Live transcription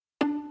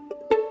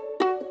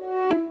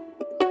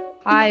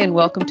Hi, and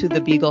welcome to The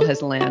Beagle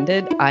Has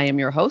Landed. I am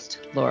your host,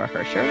 Laura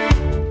Hersher.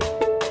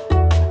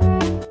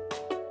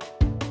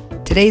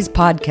 Today's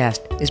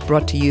podcast is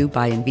brought to you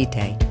by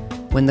Invitae.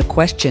 When the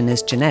question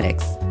is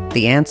genetics,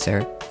 the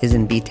answer is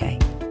Invitae.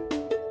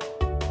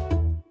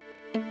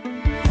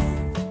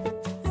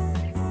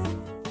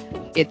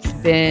 It's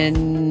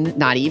been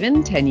not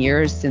even 10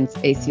 years since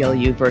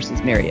ACLU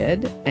versus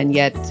Myriad, and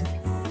yet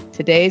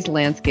today's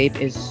landscape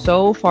is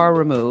so far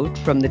removed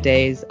from the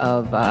days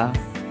of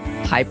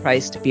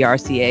high-priced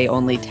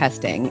BRCA-only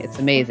testing. It's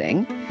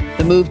amazing.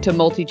 The move to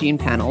multi-gene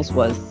panels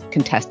was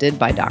contested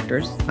by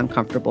doctors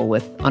uncomfortable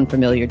with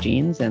unfamiliar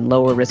genes and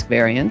lower risk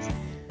variants.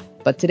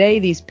 But today,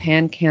 these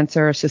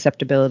pan-cancer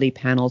susceptibility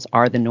panels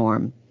are the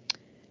norm.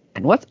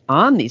 And what's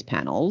on these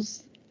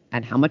panels,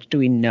 and how much do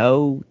we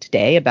know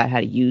today about how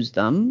to use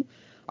them?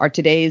 Are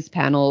today's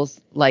panels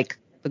like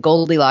the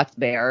Goldilocks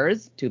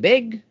bears, too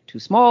big, too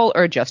small,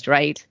 or just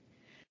right?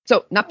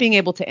 So, not being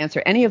able to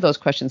answer any of those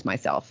questions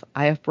myself,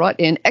 I have brought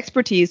in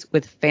expertise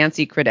with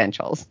fancy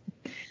credentials.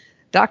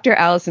 Dr.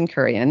 Allison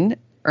Kurian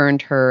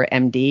earned her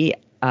MD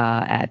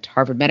at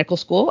Harvard Medical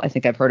School. I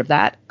think I've heard of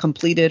that.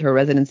 Completed her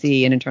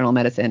residency in internal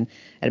medicine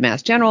at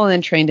Mass General, and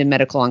then trained in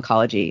medical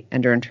oncology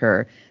and earned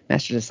her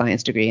Master's of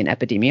Science degree in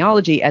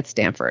epidemiology at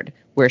Stanford,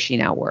 where she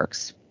now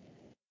works.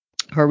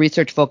 Her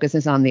research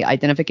focuses on the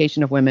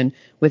identification of women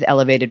with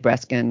elevated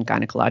breast and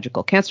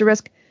gynecological cancer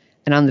risk,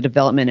 and on the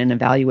development and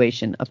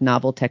evaluation of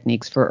novel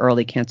techniques for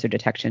early cancer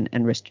detection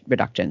and risk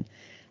reduction.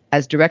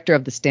 As director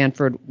of the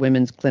Stanford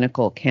Women's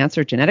Clinical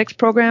Cancer Genetics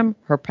Program,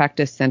 her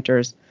practice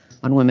centers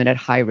on women at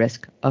high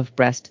risk of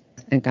breast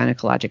and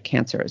gynecologic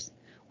cancers.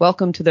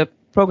 Welcome to the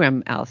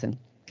program, Allison.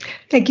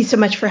 Thank you so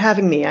much for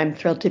having me. I'm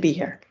thrilled to be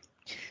here.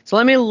 So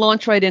let me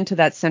launch right into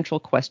that central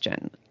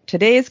question.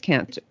 Today's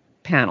cancer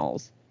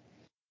panels,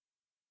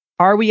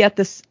 are we at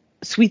this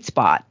sweet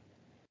spot?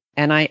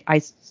 And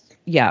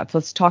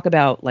let's talk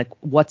about like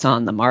what's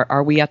on them.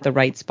 Are we at the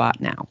right spot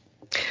now?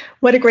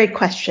 What a great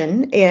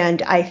question.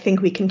 And I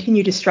think we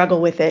continue to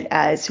struggle with it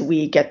as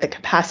we get the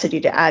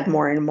capacity to add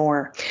more and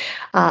more.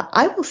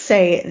 I will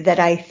say that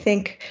I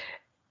think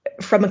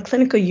from a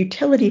clinical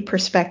utility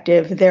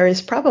perspective, there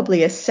is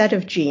probably a set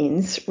of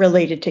genes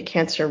related to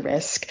cancer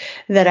risk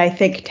that I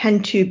think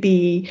tend to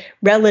be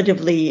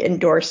relatively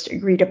endorsed,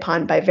 agreed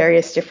upon by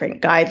various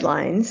different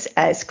guidelines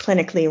as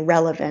clinically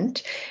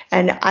relevant.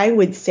 And I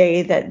would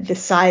say that the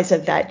size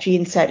of that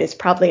gene set is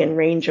probably in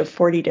range of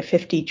 40 to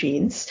 50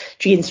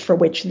 genes for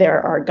which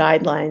there are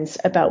guidelines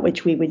about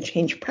which we would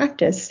change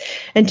practice.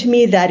 And to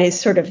me, that is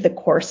sort of the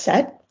core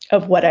set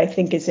of what I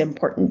think is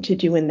important to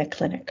do in the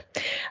clinic.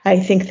 I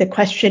think the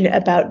question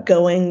about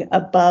going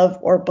above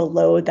or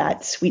below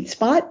that sweet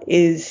spot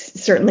is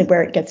certainly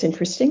where it gets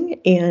interesting,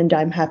 and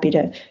I'm happy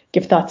to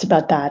give thoughts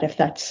about that if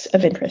that's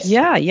of interest.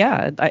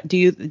 Yeah. Do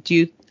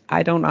you?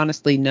 I don't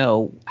honestly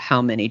know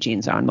how many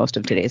genes are on most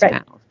of today's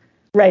panels.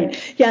 Right.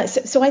 Yeah.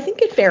 So I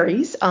think it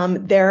varies.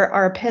 There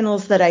are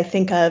panels that I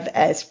think of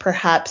as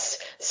perhaps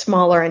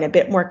smaller and a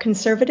bit more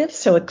conservative.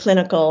 So a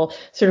clinical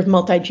sort of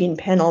multi-gene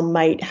panel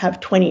might have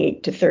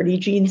 28 to 30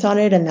 genes on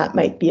it, and that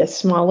might be a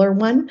smaller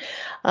one.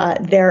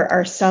 There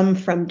are some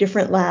from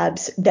different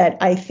labs that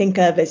I think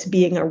of as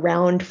being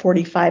around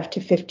 45 to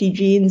 50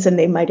 genes, and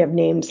they might have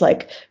names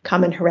like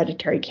Common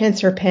Hereditary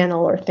Cancer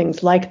Panel or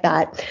things like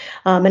that.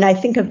 And I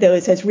think of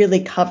those as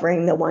really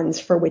covering the ones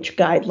for which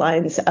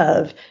guidelines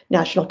of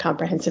National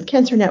Comprehensive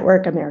Cancer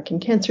Network, American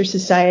Cancer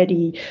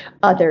Society,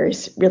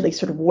 others really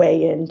sort of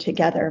weigh in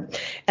together.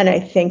 And I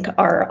think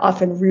are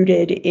often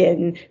rooted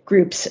in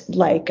groups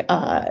like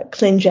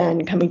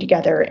ClinGen coming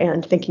together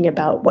and thinking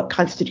about what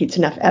constitutes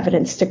enough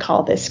evidence to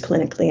call this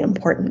clinically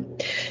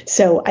important.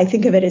 So I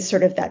think of it as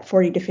sort of that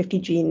 40 to 50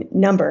 gene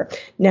number.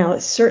 Now,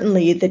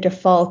 certainly the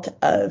default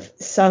of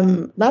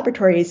some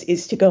laboratories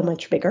is to go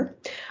much bigger.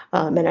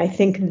 And I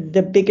think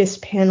the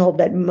biggest panel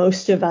that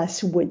most of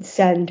us would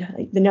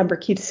send, the number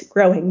keeps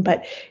growing,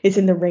 but is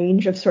in the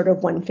range of sort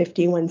of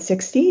 150,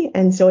 160.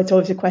 And so it's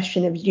always a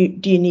question of,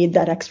 do you need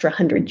that extra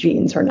 100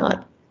 genes or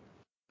not?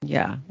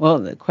 Yeah. Well,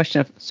 the question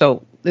of,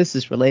 so this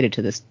is related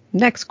to this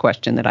next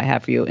question that I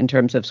have for you in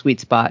terms of sweet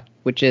spot,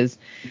 which is,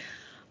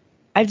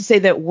 I have to say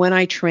that when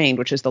I trained,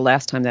 which is the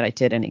last time that I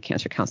did any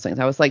cancer counseling,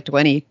 I was like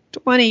 20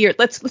 years,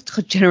 let's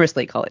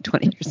generously call it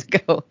 20 years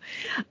ago.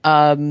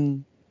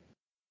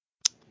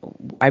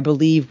 I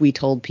believe we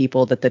told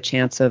people that the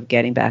chance of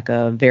getting back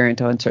a variant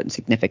of uncertain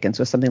significance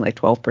was something like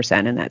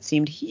 12%, and that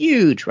seemed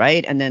huge,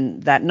 right? And then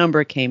that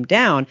number came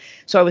down.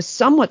 So I was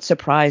somewhat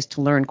surprised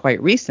to learn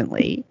quite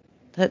recently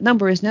that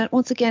number is now,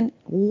 once again,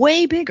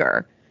 way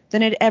bigger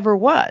than it ever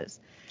was.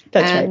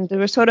 That's and right. There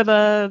was sort of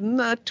a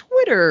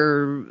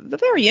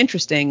very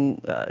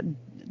interesting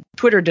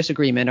Twitter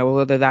disagreement over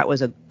whether that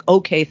was an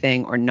okay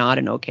thing or not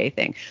an okay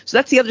thing. So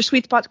that's the other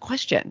sweet spot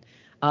question.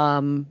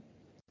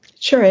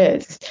 Sure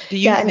is. Do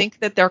you think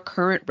that their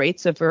current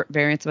rates of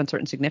variants of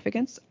uncertain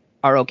significance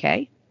are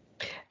okay?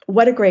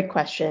 what a great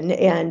question.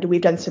 And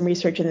we've done some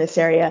research in this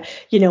area.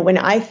 When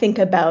I think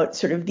about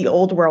sort of the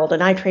old world,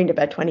 and I trained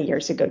about 20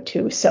 years ago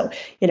too. So,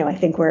 I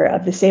think we're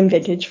of the same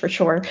vintage for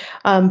sure.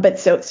 But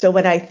so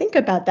when I think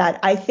about that,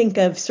 I think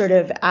of sort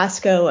of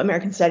ASCO,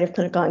 American Society of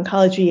Clinical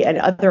Oncology, and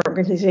other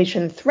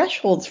organization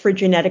thresholds for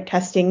genetic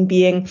testing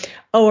being,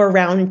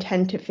 around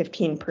 10 to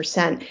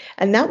 15%.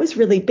 And that was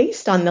really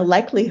based on the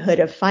likelihood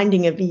of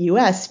finding a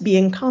VUS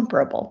being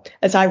comparable,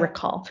 as I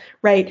recall,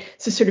 right?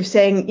 So sort of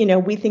saying,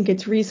 we think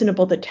it's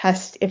reasonable to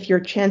test if your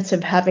chance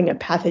of having a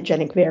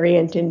pathogenic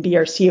variant in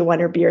BRCA1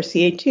 or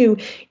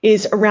BRCA2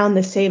 is around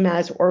the same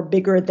as or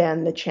bigger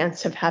than the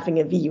chance of having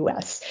a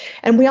VUS.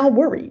 And we all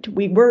worried.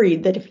 We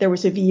worried that if there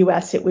was a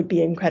VUS, it would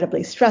be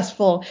incredibly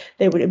stressful.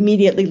 They would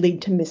immediately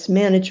lead to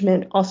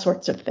mismanagement, all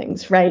sorts of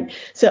things, right?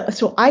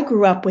 So I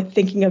grew up with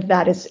thinking of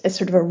that as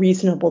sort of a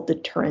reasonable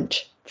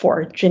deterrent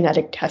for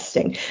genetic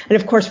testing. And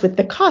of course, with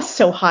the cost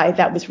so high,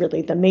 that was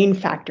really the main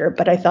factor,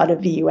 but I thought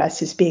of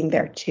VUS as being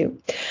there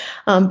too.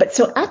 But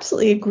so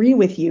absolutely agree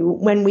with you.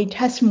 When we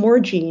test more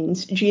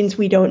genes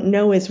we don't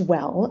know as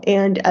well,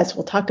 and as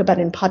we'll talk about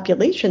in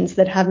populations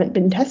that haven't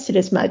been tested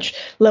as much,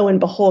 lo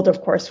and behold,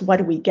 of course, what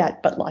do we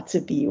get but lots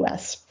of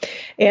VUS?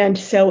 And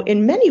so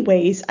in many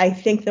ways, I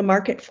think the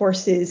market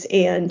forces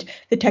and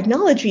the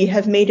technology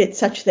have made it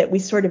such that we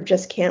sort of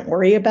just can't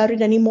worry about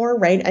it anymore,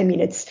 right? I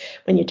mean, it's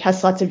when you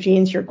test lots of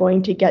genes, you're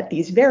going to get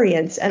these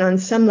variants. And on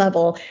some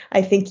level,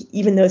 I think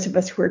even those of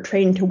us who are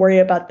trained to worry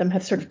about them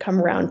have sort of come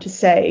around to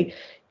say,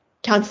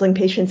 counseling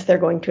patients, they're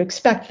going to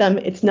expect them.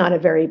 It's not a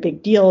very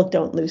big deal.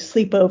 Don't lose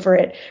sleep over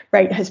it,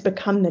 right? Has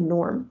become the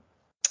norm.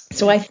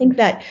 So I think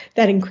that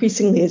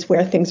increasingly is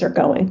where things are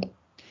going.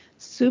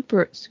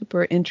 Super,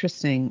 super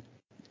interesting.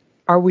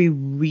 Are we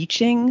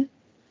reaching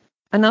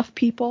enough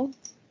people?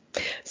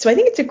 So I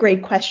think it's a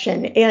great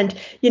question. And,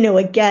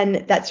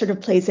 again, that sort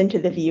of plays into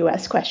the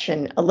VUS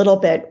question a little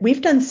bit.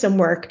 We've done some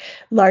work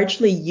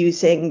largely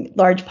using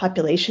large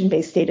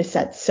population-based data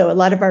sets. So a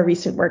lot of our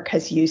recent work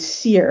has used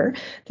SEER,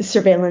 the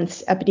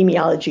Surveillance,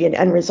 Epidemiology, and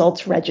End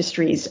Results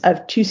Registries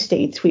of 2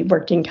 states. We've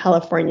worked in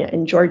California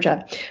and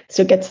Georgia.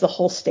 So it gets the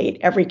whole state,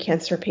 every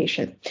cancer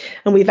patient.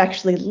 And we've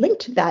actually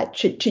linked that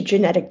to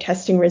genetic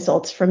testing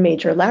results from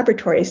major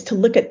laboratories to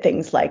look at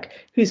things like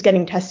who's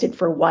getting tested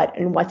for what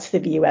and what's the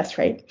VUS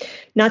rate.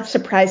 Not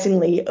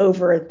surprisingly,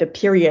 over the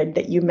period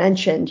that you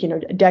mentioned,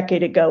 a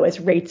decade ago, as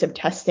rates of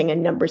testing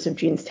and numbers of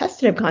genes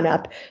tested have gone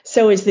up,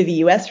 so is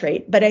the VUS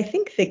rate. But I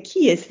think the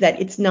key is that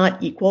it's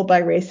not equal by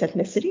race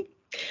ethnicity,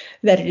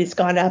 that it has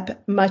gone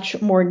up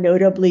much more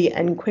notably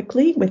and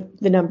quickly with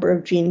the number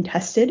of gene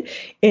tested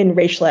in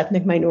racial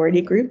ethnic minority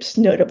groups,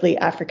 notably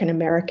African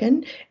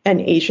American and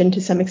Asian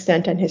to some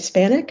extent and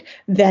Hispanic,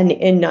 than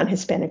in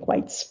non-Hispanic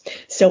whites.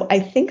 So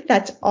I think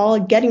that's all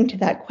getting to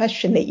that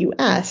question that you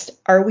asked,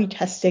 are we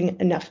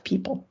testing enough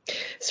people?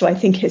 So I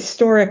think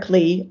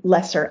historically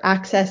lesser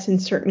access in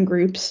certain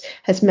groups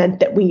has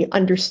meant that we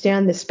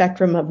understand the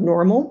spectrum of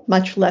normal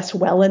much less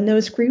well in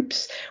those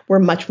groups. We're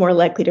much more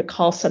likely to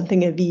call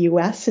something a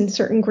VUS in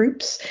certain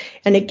groups.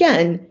 And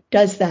again,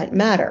 does that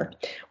matter?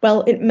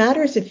 Well, it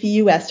matters if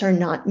VUS are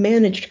not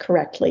managed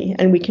correctly,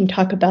 and we can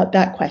talk about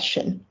that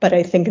question. But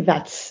I think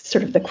that's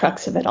sort of the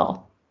crux of it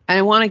all. And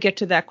I want to get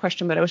to that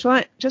question, but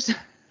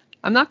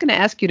I'm not going to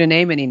ask you to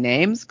name any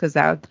names because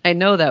I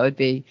know that would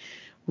be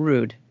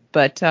rude.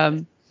 But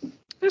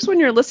just when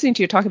you're listening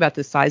to you talk about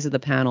the size of the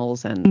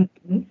panels, and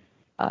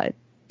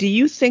do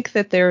you think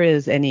that there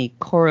is any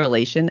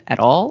correlation at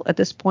all at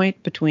this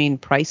point between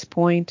price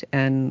point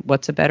and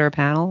what's a better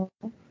panel?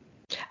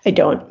 I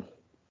don't.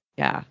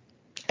 Yeah.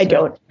 I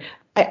don't.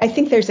 I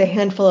think there's a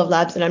handful of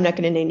labs, and I'm not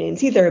going to name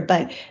names either,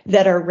 but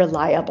that are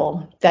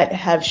reliable, that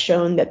have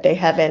shown that they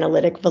have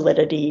analytic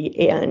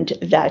validity and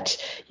that,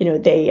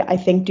 they, I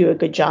think, do a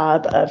good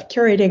job of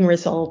curating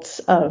results,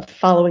 of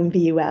following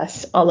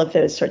VUS, all of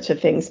those sorts of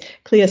things,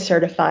 CLIA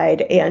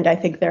certified. And I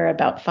think there are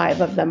about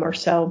 5 of them or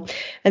so.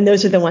 And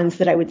those are the ones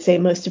that I would say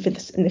most of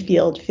us in the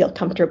field feel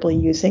comfortable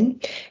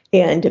using.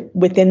 And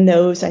within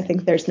those, I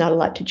think there's not a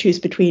lot to choose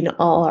between.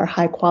 All are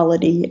high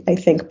quality. I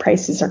think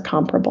prices are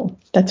comparable.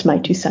 That's my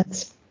 2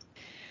 cents.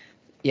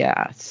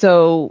 Yeah.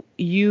 So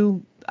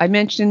I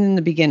mentioned in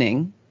the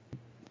beginning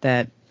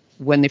that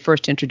when they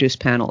first introduced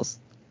panels,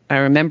 I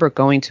remember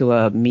going to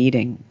a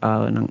meeting,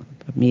 a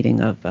meeting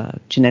of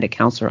genetic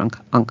counselor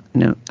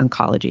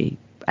oncology.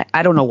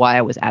 I don't know why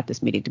I was at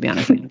this meeting, to be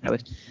honest. I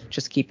was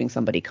just keeping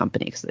somebody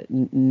company because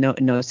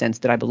no sense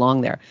that I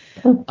belong there.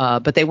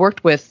 But they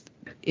worked with,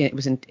 it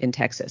was in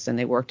Texas, and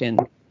they worked in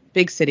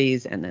big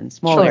cities and then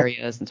small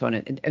areas and so on.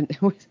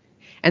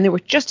 And they were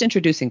just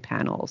introducing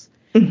panels.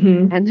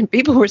 Mm-hmm. And then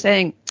people were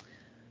saying,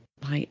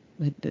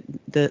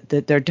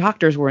 their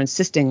doctors were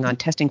insisting on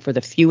testing for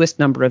the fewest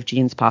number of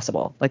genes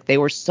possible. Like they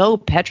were so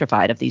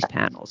petrified of these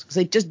panels because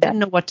they just didn't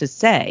know what to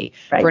say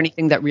for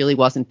anything that really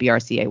wasn't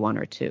BRCA1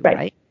 or 2,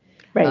 right?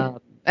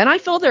 And I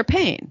feel their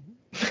pain.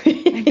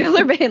 I feel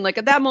their pain. Like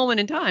at that moment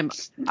in time,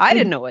 I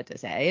didn't know what to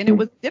say, and it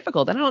was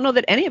difficult. And I don't know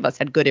that any of us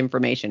had good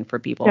information for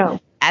people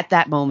at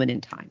that moment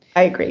in time.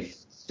 I agree.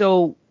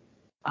 So,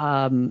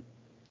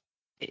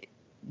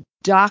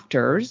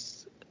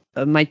 doctors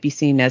might be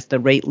seen as the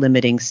rate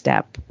limiting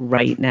step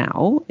right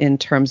now in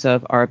terms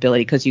of our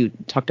ability, because you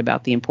talked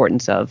about the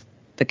importance of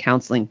the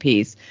counseling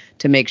piece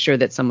to make sure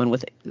that someone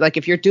with, like,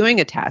 if you're doing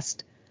a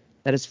test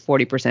that is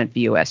 40%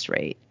 VUS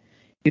rate,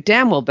 you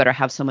damn well better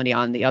have somebody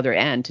on the other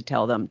end to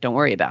tell them, don't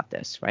worry about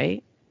this,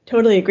 right?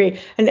 Totally agree.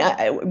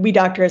 And we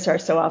doctors are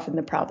so often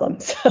the problem.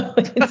 So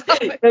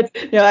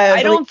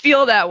I don't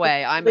feel that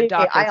way. I'm a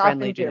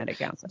doctor-friendly genetic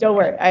counselor. Don't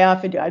worry. I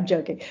often do. I'm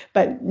joking,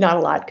 but not a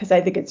lot, because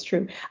I think it's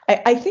true.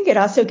 I think it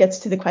also gets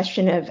to the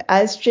question of,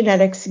 as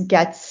genetics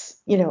gets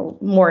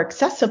more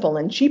accessible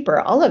and cheaper,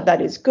 all of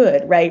that is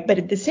good, right? But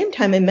at the same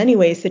time, in many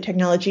ways, the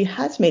technology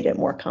has made it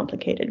more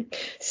complicated.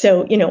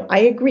 So, I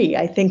agree.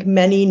 I think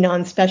many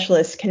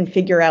non-specialists can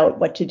figure out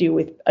what to do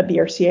with a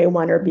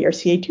BRCA1 or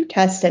BRCA2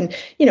 test and,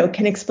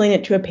 can explain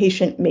it to a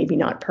patient, maybe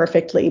not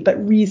perfectly,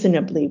 but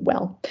reasonably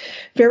well.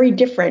 Very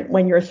different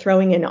when you're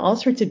throwing in all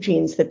sorts of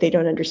genes that they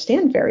don't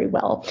understand very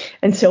well.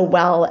 And so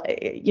while,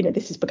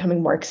 this is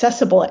becoming more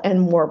accessible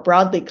and more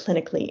broadly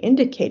clinically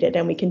indicated,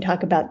 and we can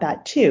talk about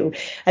that too,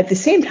 at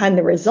the same time,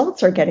 the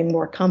results are getting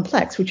more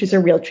complex, which is a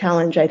real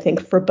challenge, I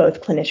think, for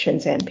both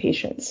clinicians and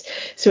patients.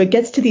 So it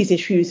gets to these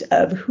issues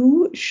of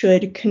who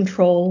should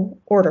control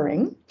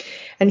ordering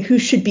and who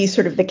should be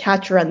sort of the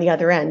catcher on the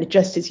other end,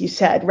 just as you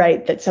said,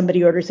 right, that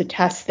somebody orders a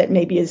test that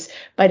maybe is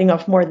biting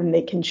off more than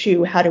they can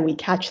chew. How do we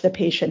catch the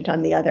patient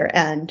on the other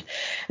end?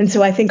 And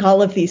so I think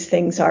all of these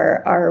things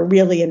are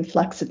really in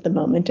flux at the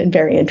moment and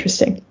very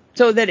interesting.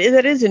 So that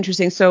is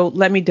interesting. So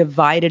let me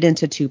divide it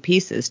into two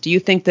pieces. Do you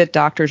think that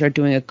doctors are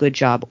doing a good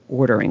job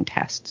ordering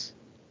tests?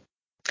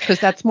 Because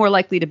that's more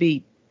likely to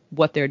be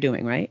what they're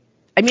doing, right?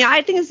 I mean,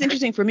 I think it's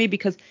interesting for me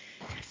because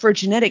for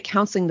genetic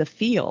counseling, the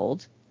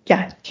field,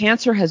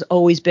 cancer has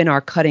always been our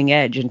cutting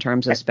edge in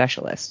terms of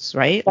specialists,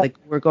 right? Like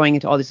we're going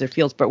into all these other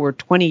fields, but we're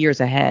 20 years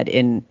ahead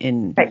in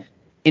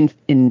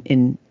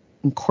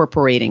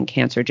incorporating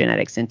cancer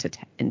genetics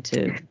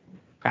into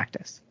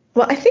practice.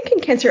 Well, I think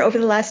in cancer over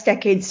the last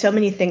decade, so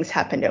many things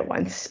happened at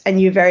once,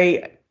 and you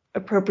very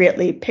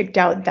appropriately picked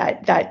out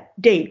that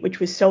date, which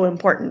was so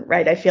important,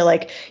 right? I feel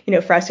like,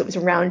 for us, it was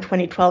around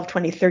 2012,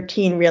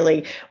 2013,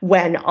 really,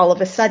 when all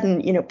of a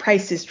sudden,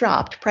 prices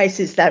dropped.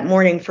 Prices that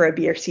morning for a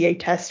BRCA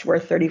test were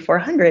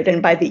 $3,400,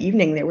 and by the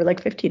evening, they were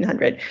like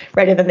 $1,500,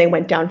 right? And then they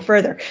went down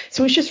further.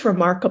 So it's just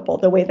remarkable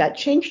the way that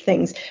changed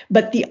things.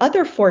 But the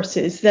other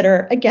forces that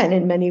are, again,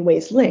 in many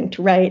ways linked,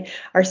 right,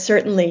 are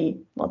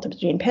certainly multiple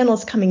gene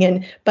panels coming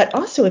in. But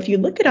also, if you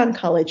look at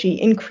oncology,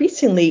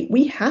 increasingly,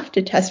 we have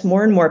to test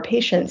more and more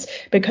patients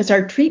because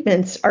our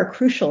treatments are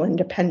crucial and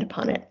depend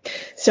upon it.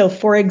 So,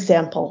 for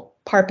example,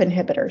 PARP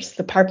inhibitors.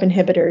 The PARP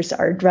inhibitors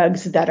are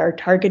drugs that are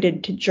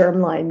targeted to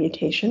germline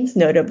mutations,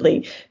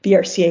 notably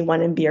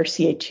BRCA1 and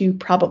BRCA2,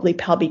 probably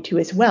PALB2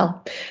 as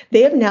well.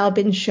 They have now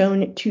been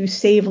shown to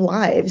save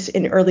lives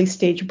in early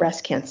stage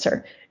breast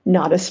cancer.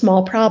 Not a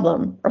small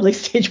problem, early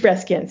stage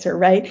breast cancer,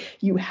 right?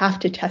 You have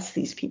to test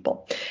these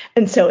people.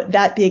 And so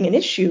that being an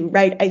issue,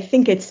 right, I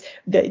think it's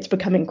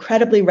become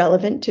incredibly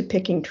relevant to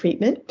picking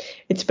treatment.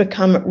 It's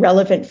become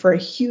relevant for a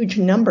huge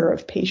number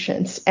of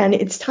patients, and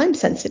it's time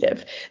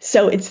sensitive.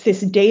 So it's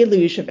this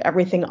deluge of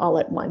everything all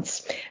at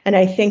once. And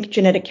I think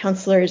genetic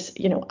counselors,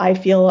 I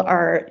feel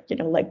are,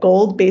 like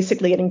gold,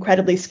 basically an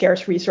incredibly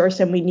scarce resource,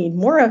 and we need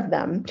more of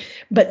them.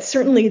 But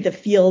certainly the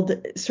field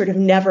sort of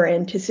never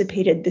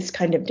anticipated this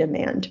kind of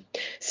demand.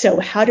 So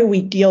how do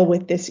we deal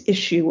with this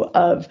issue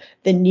of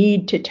the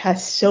need to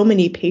test so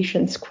many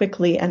patients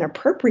quickly and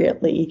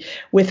appropriately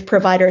with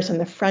providers on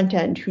the front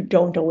end who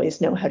don't always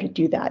know how to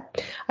do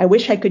that? I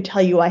wish I could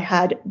tell you I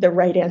had the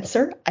right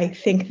answer. I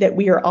think that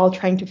we are all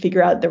trying to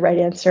figure out the right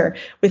answer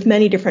with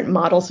many different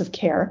models of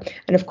care.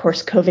 And of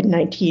course,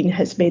 COVID-19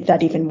 has made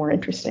that even more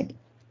interesting.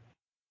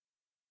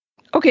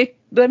 Okay,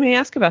 let me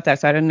ask about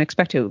that. So I didn't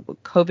expect to.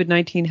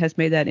 COVID-19 has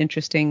made that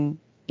interesting.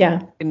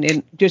 Yeah.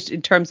 In just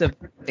in terms of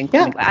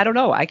thinking, I don't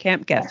know. I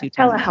can't guess. You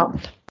tell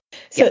telehealth.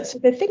 So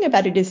the thing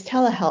about it is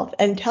telehealth,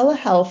 and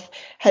telehealth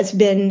has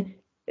been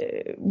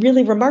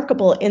really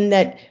remarkable in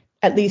that,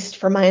 at least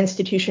for my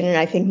institution and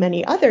I think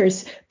many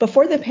others,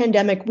 before the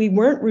pandemic, we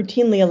weren't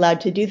routinely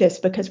allowed to do this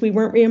because we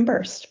weren't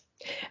reimbursed.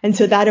 And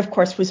so that, of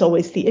course, was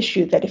always the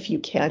issue, that if you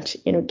can't,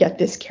 get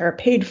this care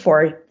paid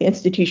for, the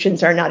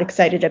institutions are not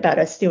excited about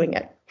us doing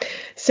it.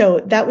 So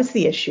that was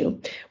the issue.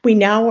 We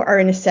now are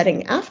in a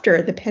setting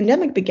after the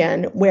pandemic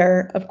began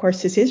where, of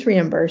course, this is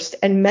reimbursed,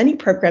 and many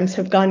programs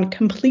have gone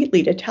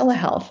completely to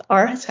telehealth.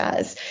 Ours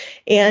has.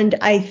 And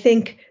I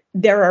think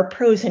there are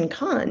pros and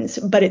cons,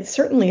 but it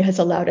certainly has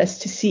allowed us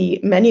to see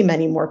many,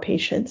 many more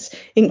patients,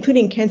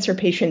 including cancer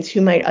patients who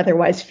might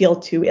otherwise feel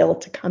too ill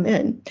to come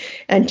in,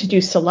 and to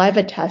do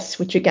saliva tests,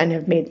 which again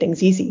have made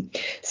things easy.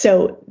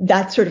 So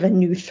that's sort of a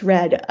new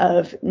thread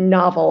of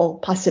novel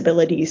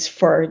possibilities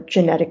for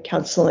genetic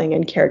counseling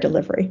and care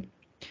delivery.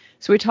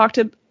 So we talked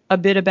a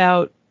bit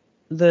about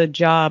the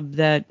job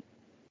that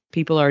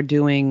people are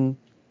doing,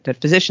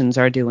 that physicians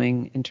are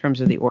doing in terms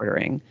of the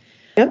ordering.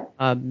 Yep.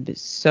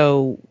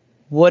 So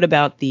What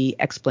about the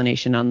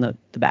explanation on the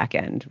back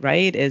end,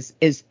 right? Is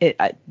it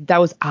that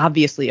was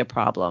obviously a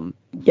problem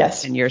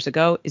Yes. 10 years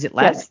ago? Is it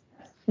less?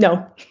 Yes.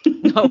 No.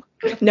 No.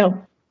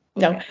 No.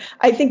 No, Okay.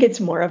 I think it's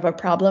more of a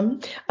problem.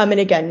 And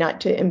again,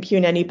 not to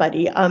impugn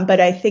anybody, but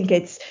I think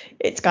it's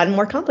gotten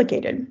more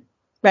complicated,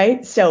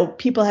 right? So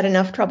people had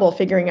enough trouble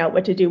figuring out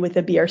what to do with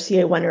a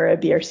BRCA1 or a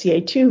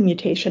BRCA2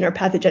 mutation or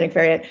pathogenic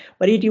variant.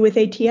 What do you do with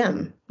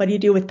ATM? What do you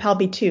do with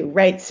PALB2,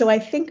 right? So I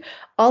think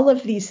all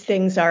of these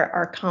things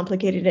are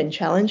complicated and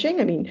challenging.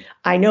 I mean,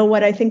 I know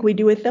what I think we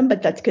do with them,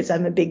 but that's because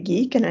I'm a big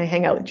geek and I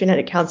hang out with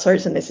genetic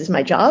counselors and this is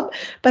my job.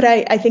 But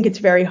I think it's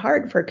very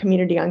hard for a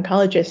community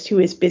oncologist who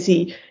is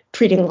busy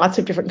treating lots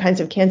of different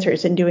kinds of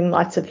cancers and doing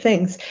lots of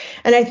things.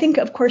 And I think,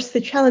 of course, the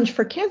challenge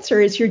for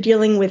cancer is you're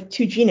dealing with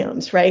two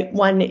genomes, right?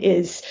 One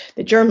is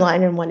the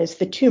germline and one is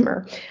the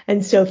tumor.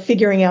 And so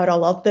figuring out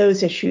all of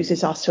those issues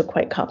is also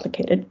quite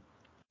complicated.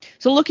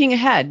 So looking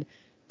ahead,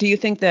 do you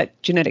think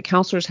that genetic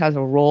counselors has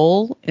a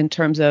role in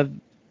terms of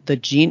the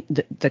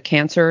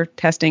cancer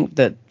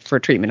testing, for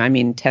treatment? I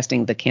mean,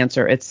 testing the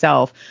cancer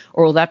itself,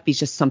 or will that be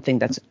just something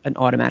that's an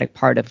automatic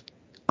part of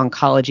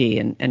oncology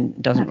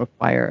and doesn't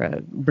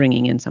require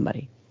bringing in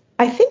somebody?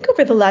 I think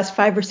over the last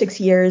 5 or 6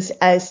 years,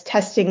 as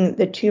testing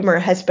the tumor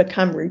has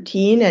become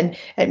routine, and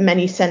at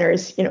many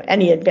centers,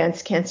 any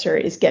advanced cancer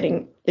is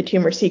getting the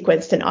tumor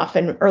sequenced, and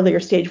often earlier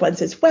stage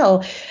ones as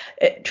well.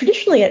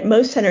 Traditionally, at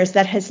most centers,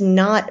 that has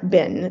not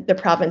been the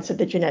province of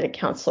the genetic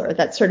counselor.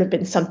 That's sort of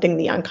been something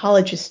the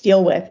oncologists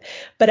deal with.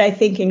 But I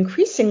think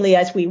increasingly,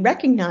 as we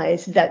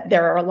recognize that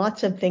there are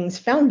lots of things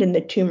found in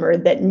the tumor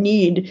that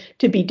need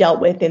to be dealt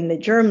with in the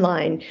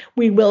germline,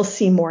 we will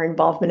see more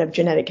involvement of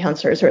genetic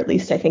counselors, or at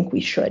least I think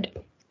we should.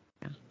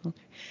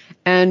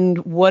 And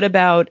what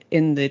about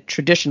in the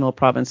traditional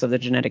province of the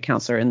genetic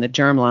counselor, in the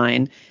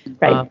germline?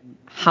 Right.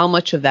 How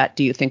much of that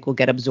do you think will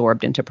get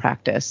absorbed into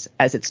practice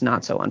as it's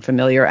not so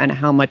unfamiliar? And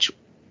how much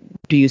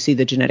do you see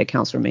the genetic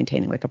counselor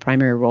maintaining like a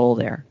primary role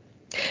there?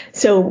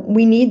 So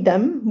we need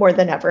them more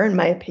than ever, in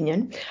my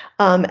opinion.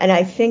 And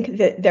I think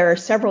that there are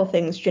several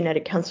things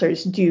genetic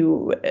counselors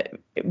do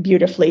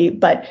beautifully,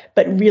 but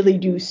really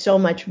do so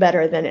much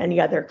better than any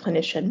other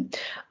clinician.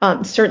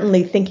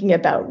 Certainly thinking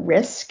about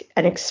risk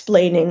and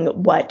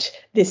explaining what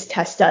this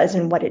test does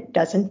and what it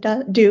doesn't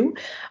do.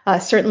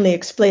 Certainly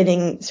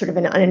explaining sort of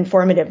an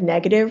uninformative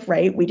negative,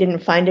 right? We didn't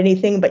find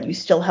anything, but you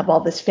still have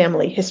all this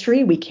family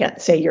history. We can't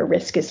say your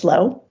risk is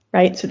low.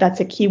 Right. So that's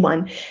a key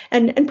one.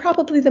 And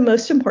probably the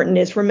most important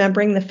is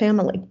remembering the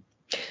family.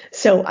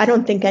 So I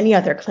don't think any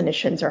other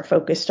clinicians are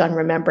focused on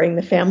remembering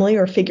the family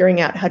or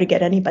figuring out how to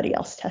get anybody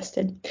else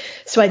tested.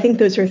 So I think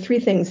those are three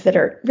things that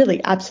are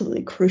really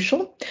absolutely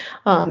crucial.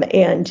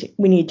 And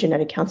we need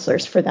genetic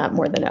counselors for that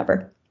more than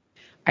ever.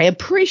 I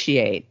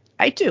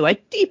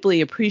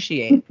deeply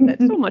appreciate that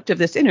so much of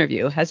this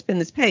interview has been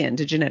this pay-in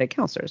to genetic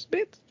counselors.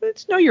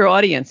 Let's know your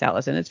audience,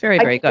 Allison. It's very,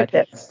 very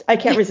good. I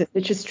can't resist.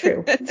 It's just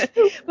true.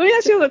 Let me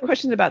ask you a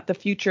question about the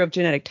future of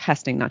genetic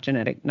testing, not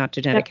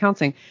genetic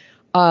counseling,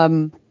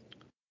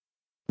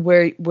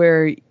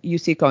 where you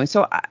see it going.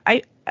 So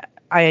I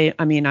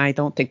mean, I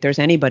don't think there's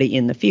anybody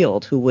in the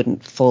field who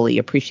wouldn't fully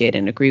appreciate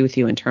and agree with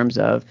you in terms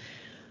of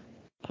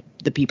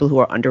the people who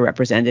are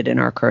underrepresented in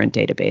our current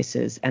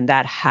databases, and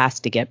that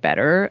has to get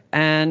better.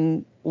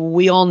 And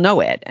we all know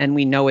it, and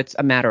we know it's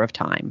a matter of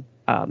time,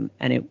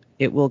 and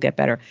it will get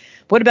better.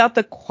 What about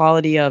the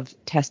quality of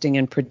testing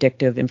and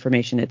predictive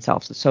information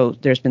itself? So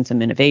there's been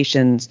some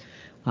innovations,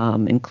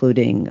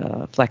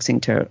 including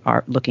flexing to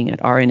looking at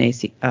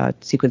RNA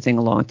sequencing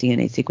along with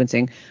DNA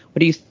sequencing. What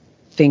do you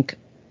think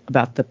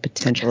about the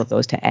potential of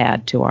those to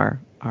add to our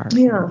what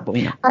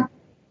we know?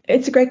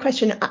 It's a great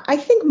question. I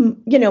think,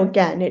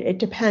 again, it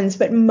depends,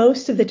 but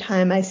most of the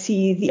time I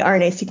see the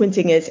RNA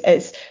sequencing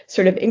as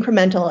sort of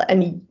incremental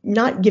and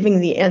not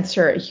giving the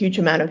answer a huge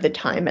amount of the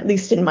time, at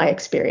least in my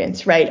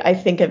experience, right? I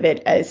think of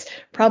it as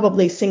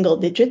probably single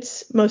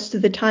digits most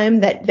of the time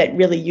that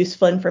really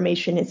useful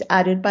information is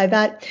added by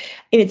that.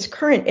 In its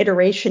current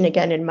iteration,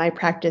 again, in my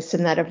practice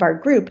and that of our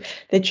group,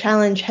 the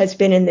challenge has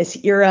been in this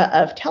era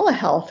of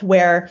telehealth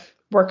where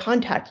we're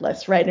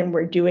contactless, right? And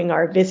we're doing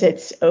our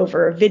visits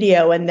over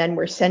video, and then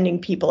we're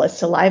sending people a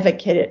saliva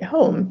kit at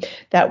home.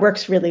 That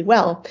works really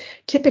well.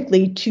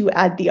 Typically, to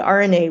add the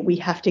RNA, we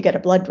have to get a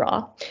blood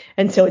draw.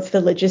 And so it's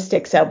the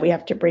logistics of we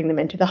have to bring them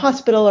into the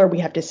hospital or we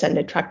have to send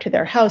a truck to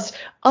their house,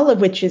 all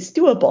of which is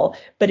doable.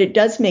 But it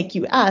does make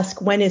you ask,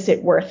 when is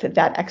it worth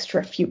that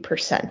extra few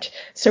percent?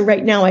 So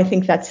right now, I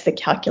think that's the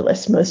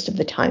calculus most of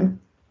the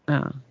time.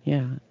 Oh,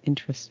 yeah.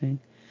 Interesting.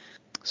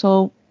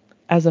 So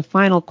as a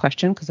final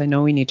question, because I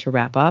know we need to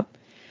wrap up,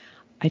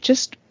 I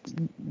just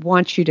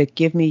want you to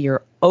give me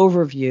your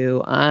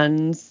overview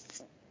on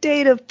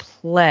state of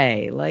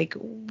play. Like,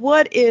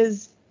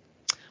 what's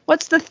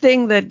the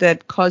thing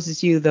that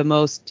causes you the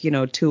most,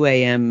 2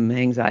 a.m.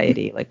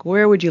 anxiety? Like,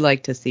 where would you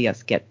like to see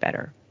us get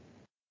better?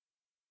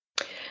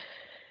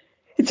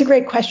 It's a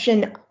great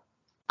question.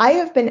 I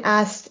have been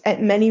asked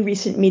at many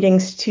recent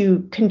meetings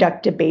to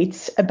conduct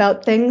debates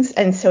about things.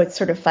 And so it's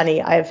sort of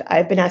funny.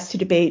 I've been asked to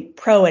debate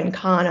pro and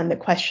con on the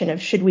question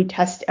of should we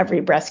test every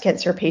breast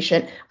cancer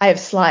patient. I have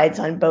slides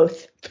on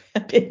both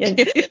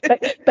opinions.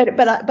 but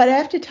I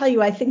have to tell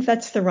you, I think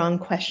that's the wrong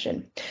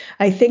question.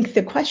 I think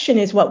the question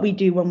is what we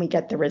do when we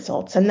get the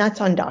results, and that's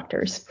on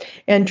doctors.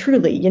 And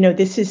truly,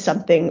 this is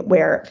something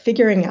where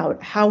figuring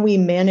out how we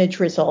manage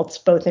results,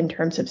 both in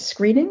terms of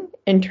screening,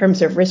 in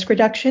terms of risk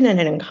reduction,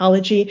 and in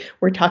oncology,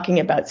 we're talking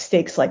about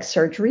stakes like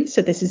surgery.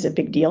 So this is a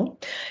big deal.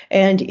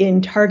 And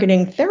in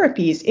targeting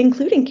therapies,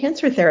 including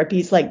cancer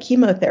therapies like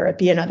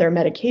chemotherapy and other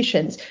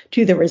medications,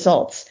 to the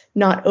results,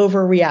 not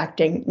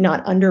overreacting,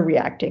 not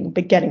underreacting,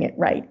 but getting it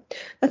right.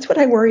 That's what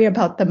I worry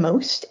about the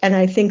most. And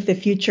I think the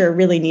future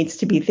really needs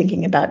to be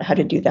thinking about how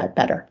to do that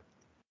better.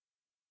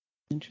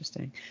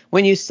 Interesting.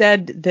 When you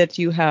said that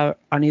you have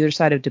on either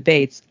side of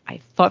debates, I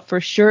thought for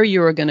sure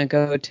you were going to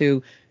go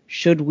to,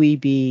 should we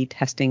be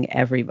testing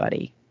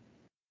everybody?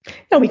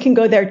 No, we can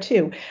go there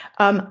too.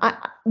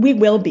 We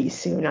will be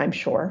soon, I'm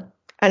sure.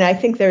 And I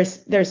think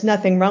there's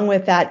nothing wrong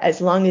with that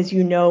as long as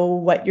you know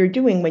what you're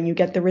doing when you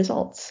get the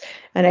results.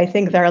 And I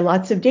think there are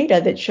lots of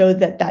data that show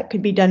that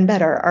could be done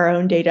better. Our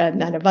own data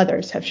and that of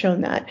others have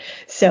shown that.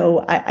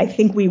 So I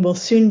think we will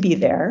soon be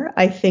there.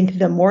 I think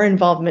the more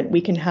involvement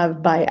we can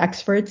have by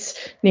experts,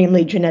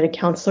 namely genetic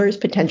counselors,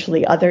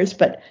 potentially others,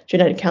 but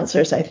genetic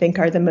counselors I think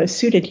are the most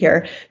suited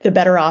here, the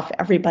better off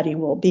everybody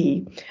will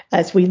be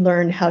as we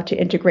learn how to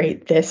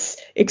integrate this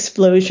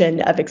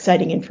explosion of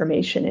exciting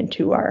information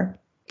into our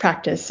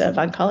practice of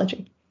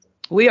oncology.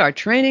 We are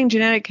training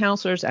genetic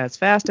counselors as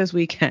fast as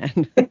we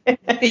can.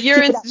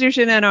 Your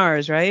institution and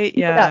ours, right?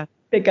 Yeah.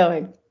 Get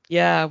going.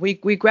 Yeah, we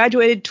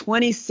graduated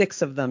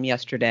 26 of them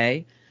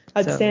yesterday.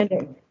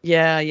 Outstanding. So,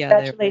 yeah.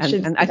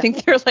 Congratulations. And I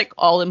think they're like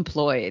all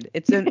employed.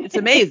 It's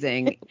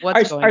amazing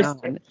what's going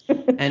on.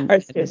 And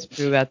it's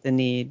true about the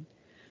need.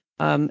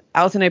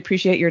 Allison, I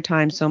appreciate your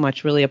time so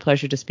much. Really a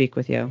pleasure to speak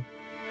with you.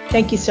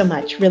 Thank you so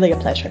much. Really a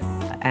pleasure.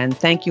 And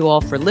thank you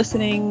all for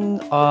listening.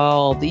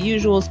 All the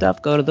usual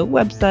stuff. Go to the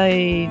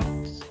website,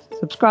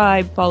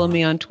 subscribe, follow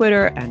me on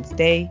Twitter, and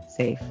stay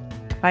safe.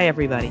 Bye,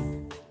 everybody.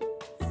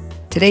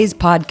 Today's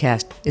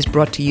podcast is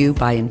brought to you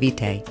by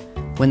Invitae.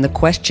 When the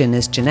question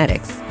is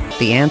genetics,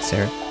 the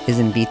answer is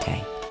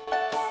Invitae.